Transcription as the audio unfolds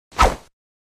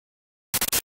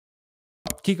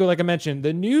Kiko, like I mentioned,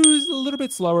 the news a little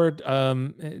bit slower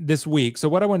this week. So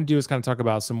what I want to do is kind of talk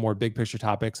about some more big picture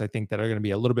topics I think that are going to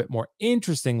be a little bit more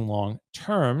interesting long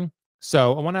term.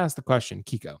 So I want to ask the question,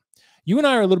 Kiko. You and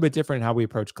I are a little bit different in how we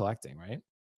approach collecting, right?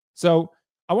 So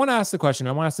I want to ask the question.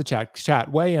 I want to ask the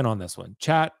chat weigh in on this one.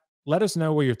 Chat, let us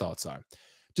know what your thoughts are.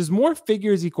 Does more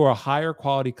figures equal a higher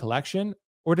quality collection,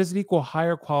 or does it equal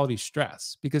higher quality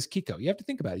stress? Because Kiko, you have to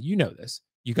think about it. You know this.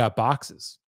 You got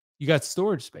boxes. You got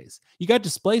storage space. You got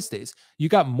display space. You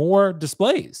got more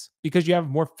displays because you have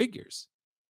more figures.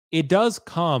 It does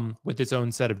come with its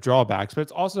own set of drawbacks, but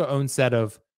it's also its own set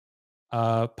of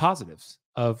positives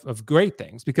of great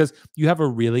things because you have a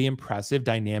really impressive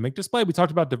dynamic display. We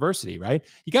talked about diversity, right?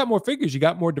 You got more figures, you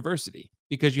got more diversity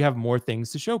because you have more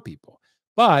things to show people.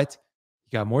 But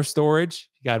you got more storage,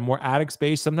 you got more attic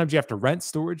space. Sometimes you have to rent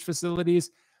storage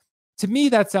facilities. To me,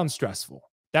 that sounds stressful.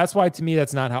 That's why, to me,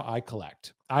 that's not how I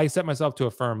collect. I set myself to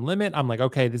a firm limit. I'm like,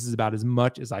 okay, this is about as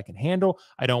much as I can handle.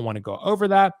 I don't want to go over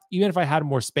that. Even if I had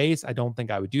more space, I don't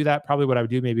think I would do that. Probably what I would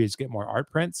do maybe is get more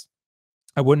art prints.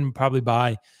 I wouldn't probably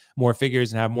buy more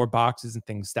figures and have more boxes and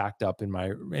things stacked up in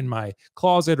my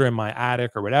closet or in my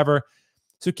attic or whatever.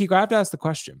 So, Kiko, I have to ask the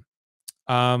question.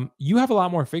 You have a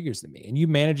lot more figures than me and you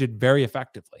manage it very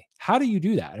effectively. How do you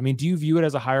do that? I mean, do you view it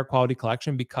as a higher quality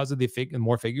collection because of the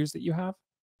more figures that you have?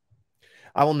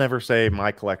 I will never say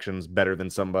my collection's better than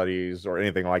somebody's or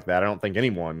anything like that. I don't think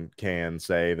anyone can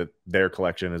say that their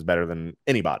collection is better than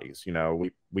anybody's. You know,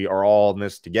 we are all in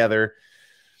this together.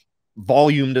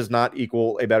 Volume does not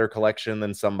equal a better collection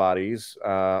than somebody's.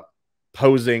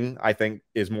 Posing, I think,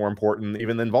 is more important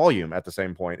even than volume at the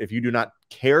same point. If you do not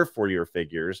care for your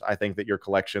figures, I think that your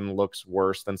collection looks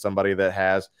worse than somebody that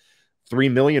has 3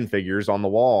 million figures on the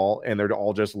wall and they're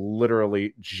all just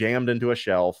literally jammed into a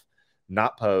shelf,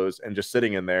 not posed, and just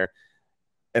sitting in there.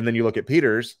 And then you look at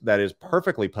Peter's that is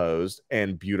perfectly posed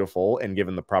and beautiful and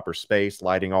given the proper space,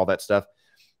 lighting, all that stuff.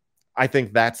 I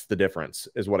think that's the difference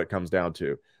is what it comes down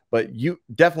to. But you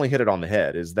definitely hit it on the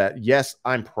head is that, yes,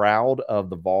 I'm proud of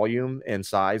the volume and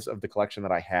size of the collection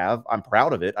that I have. I'm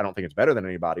proud of it. I don't think it's better than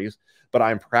anybody's, but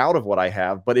I'm proud of what I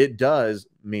have. But it does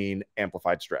mean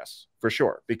amplified stress for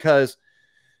sure, because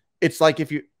it's like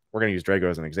we're going to use Drago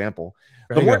as an example.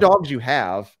 The more dogs you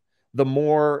have, the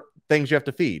more things you have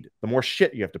to feed, the more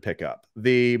shit you have to pick up,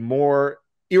 the more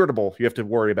irritable you have to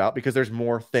worry about because there's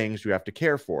more things you have to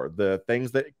care for. The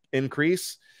things that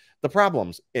increase, the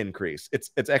problems increase.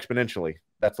 It's exponentially.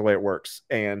 That's the way it works.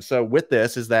 And so with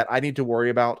this is that I need to worry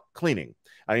about cleaning.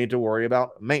 I need to worry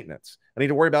about maintenance. I need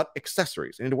to worry about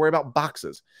accessories. I need to worry about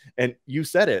boxes. And you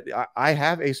said it. I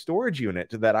have a storage unit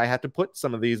that I have to put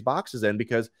some of these boxes in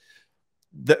because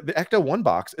the Ecto 1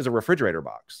 box is a refrigerator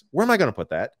box. Where am I going to put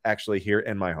that actually here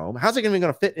in my home? How's it going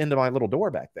to fit into my little door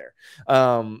back there?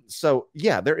 So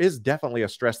yeah, there is definitely a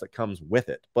stress that comes with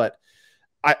it. But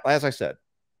as I said,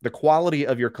 the quality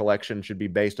of your collection should be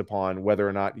based upon whether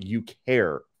or not you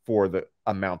care for the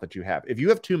amount that you have. If you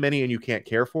have too many and you can't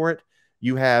care for it,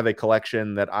 you have a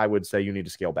collection that I would say you need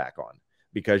to scale back on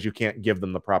because you can't give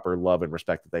them the proper love and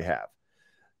respect that they have.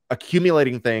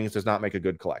 Accumulating things does not make a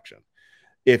good collection.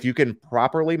 If you can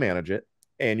properly manage it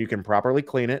and you can properly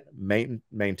clean it,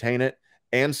 maintain it,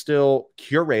 and still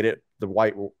curate it the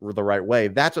right way,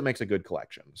 that's what makes a good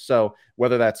collection. So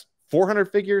whether that's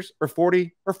 400 figures or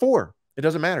 40 or 4, it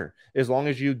doesn't matter. As long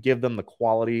as you give them the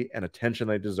quality and attention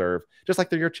they deserve, just like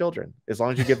they're your children, as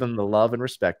long as you give them the love and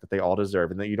respect that they all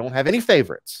deserve and that you don't have any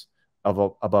favorites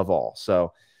above all.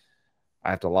 So I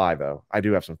have to lie, though. I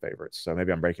do have some favorites. So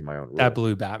maybe I'm breaking my own rule. That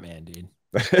blue Batman, dude.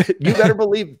 You better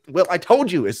believe. Well, I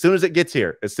told you as soon as it gets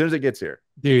here, dude,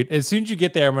 as soon as you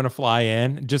get there, I'm going to fly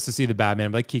in just to see the Batman.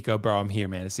 I'm like, Kiko, bro, I'm here,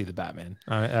 man, to see the Batman.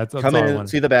 That's come in and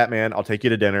see the Batman. I'll take you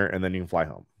to dinner and then you can fly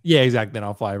home. Yeah, exactly. Then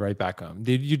I'll fly right back home.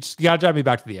 Dude, you got to drive me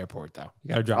back to the airport, though. You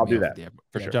got to drive me off at the airport.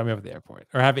 For sure. Drive me off at the airport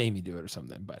or have Amy do it or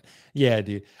something. But yeah,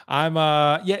 dude,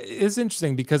 it's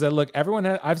interesting because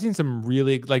I've seen some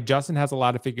really, like Justin has a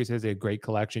lot of figures, has a great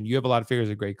collection. You have a lot of figures,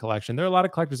 a great collection. There are a lot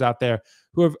of collectors out there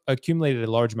who have accumulated a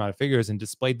large amount of figures and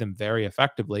displayed them very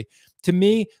effectively. To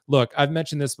me, look, I've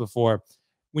mentioned this before.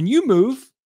 When you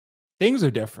move, things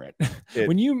are different.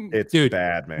 It's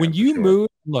bad, man. When you move,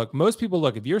 look, most people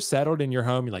if you're settled in your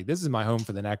home, you're like, this is my home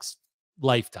for the next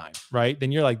lifetime, right?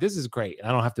 Then you're like, this is great.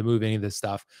 I don't have to move any of this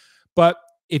stuff. But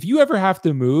if you ever have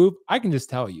to move, I can just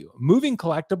tell you, moving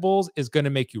collectibles is going to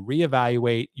make you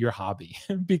reevaluate your hobby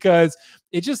because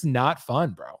it's just not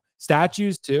fun, bro.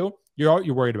 Statues too.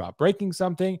 You're worried about breaking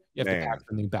something. You have to pack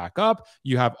something back up.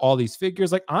 You have all these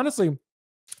figures. Like, honestly,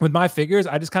 with my figures,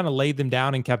 I just kind of laid them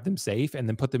down and kept them safe and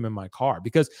then put them in my car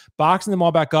because boxing them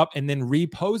all back up and then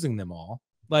reposing them all,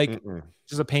 Like, Mm-mm.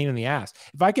 just a pain in the ass.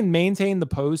 If I can maintain the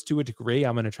pose to a degree,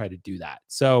 I'm going to try to do that.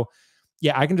 So,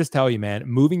 yeah, I can just tell you, man,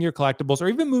 moving your collectibles or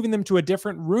even moving them to a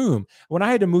different room. When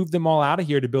I had to move them all out of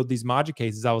here to build these Module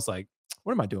cases, I was like,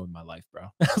 what am I doing with my life, bro?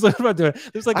 I was like, what am I doing?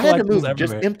 There's like I had to collectibles move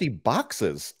just everywhere. empty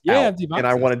boxes Yeah, out, empty and I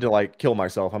boxes. wanted to like kill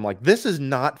myself. I'm like, this is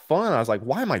not fun. I was like,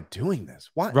 why am I doing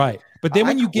this? Why? Right. But then I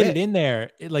when you get it quit. in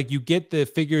there, like you get the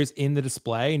figures in the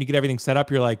display and you get everything set up,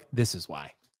 you're like, this is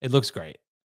why. It looks great.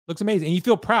 Looks amazing. And you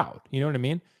feel proud. You know what I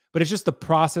mean? But it's just the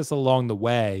process along the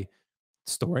way,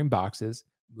 storing boxes,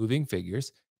 moving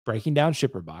figures, breaking down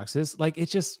shipper boxes. Like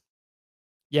it's just,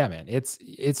 yeah, man. It's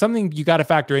something you got to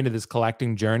factor into this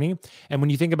collecting journey. And when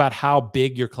you think about how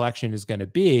big your collection is going to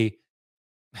be,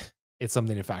 it's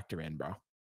something to factor in, bro.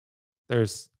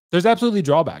 There's absolutely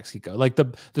drawbacks, Kiko. Like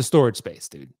the storage space,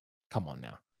 dude. Come on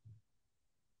now.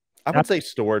 I would say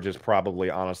storage is probably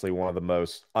honestly one of the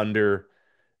most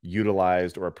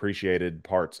underutilized or appreciated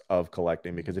parts of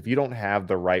collecting because if you don't have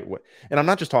the right way, and I'm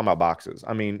not just talking about boxes.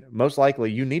 I mean, most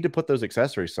likely you need to put those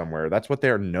accessories somewhere. That's what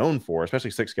they're known for, especially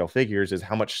 6 scale figures, is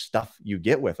how much stuff you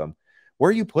get with them. Where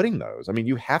are you putting those? I mean,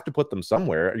 you have to put them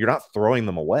somewhere. You're not throwing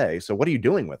them away. So what are you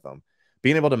doing with them?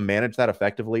 Being able to manage that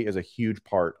effectively is a huge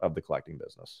part of the collecting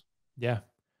business. Yeah,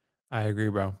 I agree,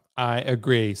 bro. I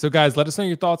agree. So, guys, let us know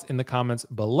your thoughts in the comments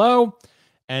below.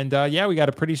 And yeah, we got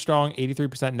a pretty strong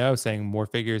 83% no saying more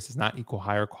figures does not equal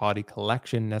higher quality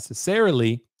collection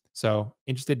necessarily. So,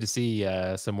 interested to see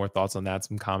some more thoughts on that,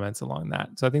 some comments along that.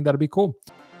 So, I think that'll be cool.